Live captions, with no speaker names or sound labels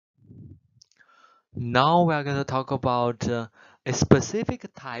Now we are going to talk about a specific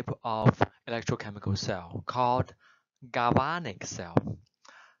type of electrochemical cell called galvanic cell.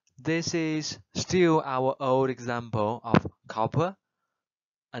 This is still our old example of copper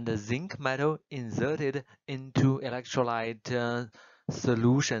and zinc metal inserted into electrolyte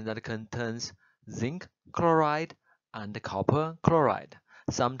solution that contains zinc chloride and copper chloride.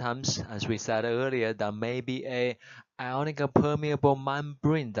 Sometimes, as we said earlier, there may be a ionic permeable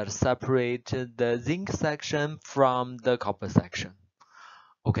membrane that separates the zinc section from the copper section.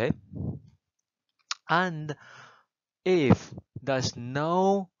 Okay, and if there's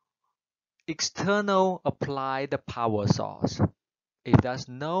no external applied power source, if there's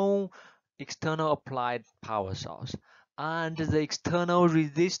no external applied power source and the external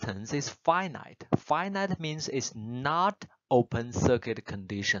resistance is finite. Finite means it's not open circuit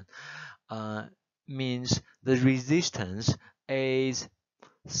condition. Means the resistance is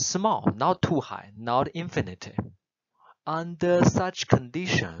small, not too high, not infinite. Under such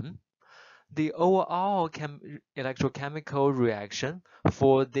condition, the overall electrochemical reaction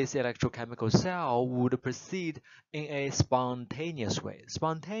for this electrochemical cell would proceed in a spontaneous way.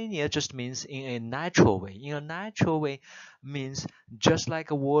 Spontaneous just means in a natural way. In a natural way means just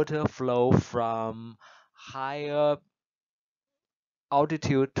like water flow from higher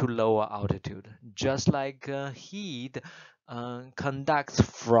altitude to lower altitude, just like heat conducts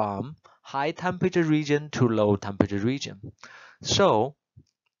from high temperature region to low temperature region. So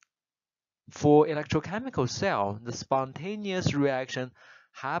for electrochemical cell, the spontaneous reaction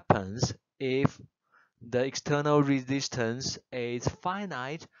happens if the external resistance is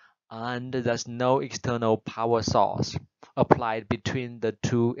finite and there's no external power source applied between the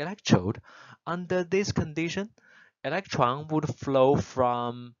two electrodes. Under this condition, electron would flow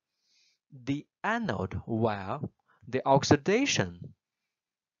from the anode while the oxidation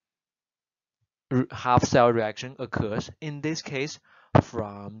half-cell reaction occurs, in this case,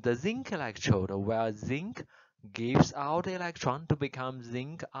 from the zinc electrode, where zinc gives out electron to become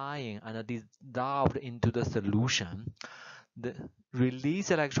zinc ion and dissolved into the solution. The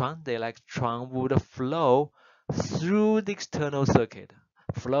released electron, the electron would flow through the external circuit,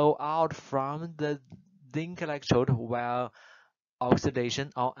 flow out from the zinc electrode while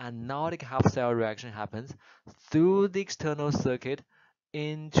oxidation or anodic half-cell reaction happens through the external circuit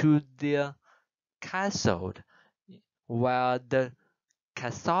into the cathode, while the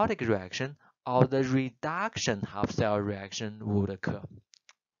cathodic reaction or the reduction half-cell reaction would occur.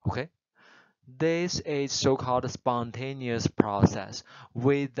 Okay, this is so-called spontaneous process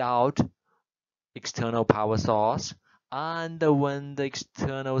without external power source, and when the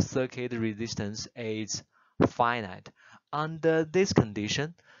external circuit resistance is finite. Under this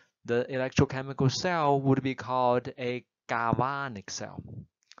condition, the electrochemical cell would be called a galvanic cell.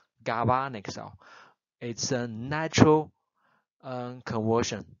 Galvanic cell. It's a natural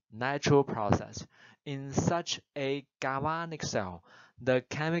conversion, natural process. In such a galvanic cell, the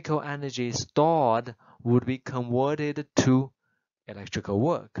chemical energy stored would be converted to electrical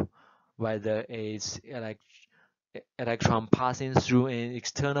work, whether it's electron passing through an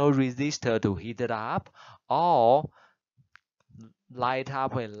external resistor to heat it up or light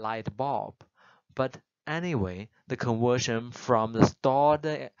up a light bulb. But anyway, the conversion from the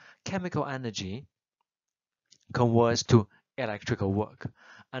stored chemical energy converts to electrical work,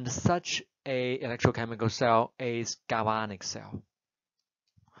 and such a electrochemical cell is galvanic cell.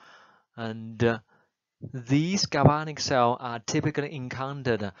 And these galvanic cells are typically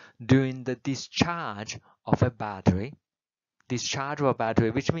encountered during the discharge of a battery. Discharge of a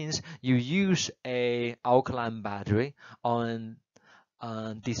battery, which means you use a alkaline battery on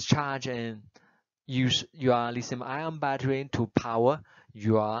discharge and use your lithium-ion battery to power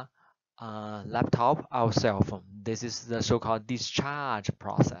your laptop or cell phone. This is the so-called discharge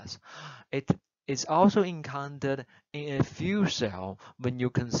process. It is also encountered in a fuel cell when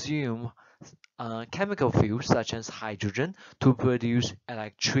you consume chemical fuels such as hydrogen to produce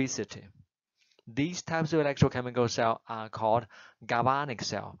electricity. These types of electrochemical cells are called galvanic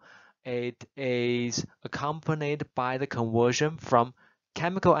cell. It is accompanied by the conversion from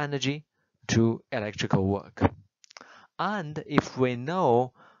chemical energy to electrical work. And if we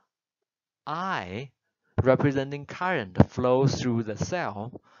know I representing current flows through the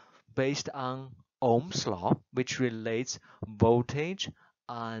cell based on Ohm's law, which relates voltage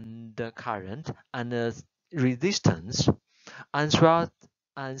and current and resistance, as well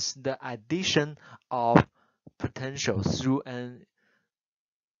as the addition of potential through an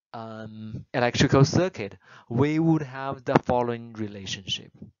electrical circuit, we would have the following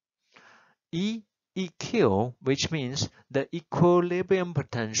relationship. EQ, which means the equilibrium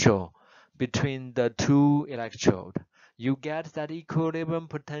potential between the two electrodes. You get that equilibrium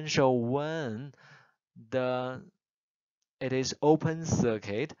potential when it is open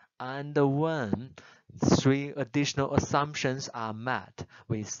circuit and when three additional assumptions are met.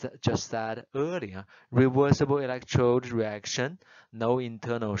 We just said earlier, reversible electrode reaction, no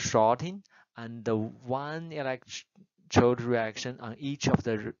internal shorting, and the one electrode reaction on each of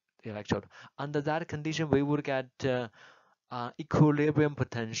the electrode. Under that condition, we would get equilibrium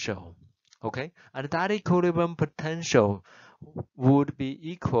potential. Okay, and that equilibrium potential would be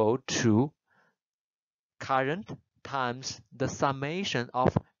equal to current times the summation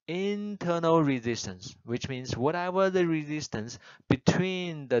of internal resistance, which means whatever the resistance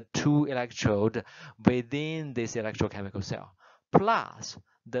between the two electrodes within this electrochemical cell, plus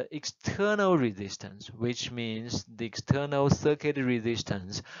the external resistance, which means the external circuit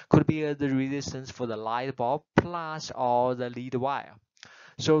resistance could be the resistance for the light bulb plus all the lead wire.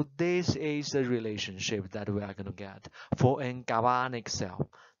 So this is the relationship that we are going to get for a galvanic cell.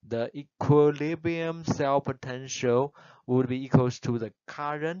 The equilibrium cell potential would be equals to the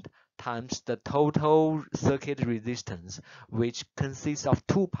current times the total circuit resistance, which consists of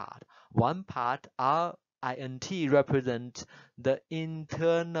two parts. One part, RINT, represents the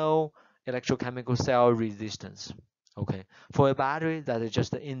internal electrochemical cell resistance. Okay, for a battery, that is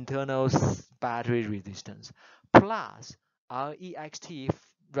just the internal battery resistance, plus REXT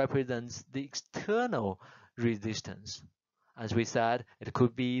represents the external resistance. As we said, it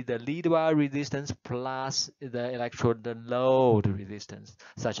could be the lead wire resistance plus the electrode load resistance,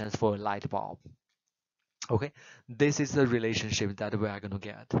 such as for a light bulb. Okay, this is the relationship that we are going to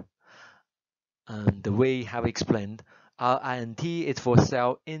get. And we have explained RINT is for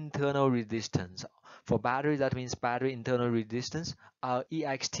cell internal resistance. For battery, that means battery internal resistance.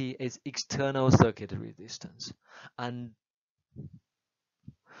 REXT is external circuit resistance. And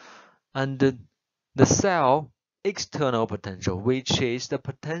the cell external potential, which is the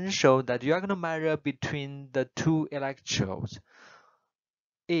potential that you are going to measure between the two electrodes.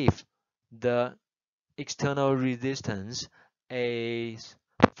 If the external resistance is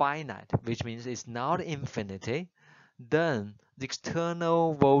finite, which means it's not infinity, then the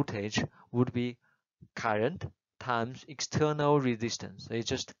external voltage would be current times external resistance. It's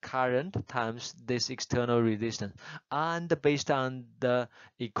just current times this external resistance. And based on the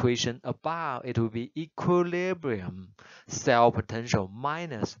equation above, it will be equilibrium cell potential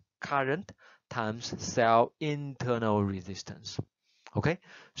minus current times cell internal resistance. Okay,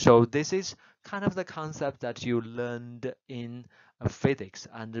 so this is kind of the concept that you learned in physics,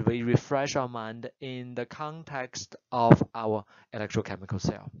 and we refresh our mind in the context of our electrochemical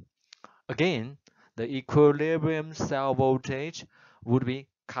cell. Again, the equilibrium cell voltage would be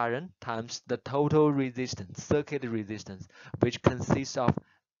current times the total resistance, circuit resistance, which consists of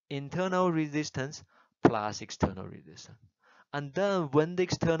internal resistance plus external resistance. And then when the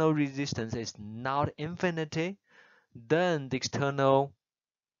external resistance is not infinity, then the external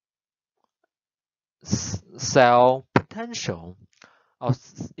cell potential or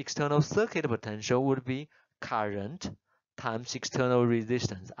external circuit potential would be current times external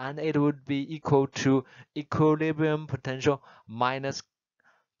resistance, and it would be equal to equilibrium potential minus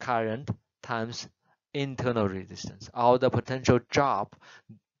current times internal resistance, or the potential drop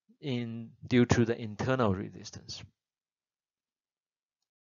due to the internal resistance.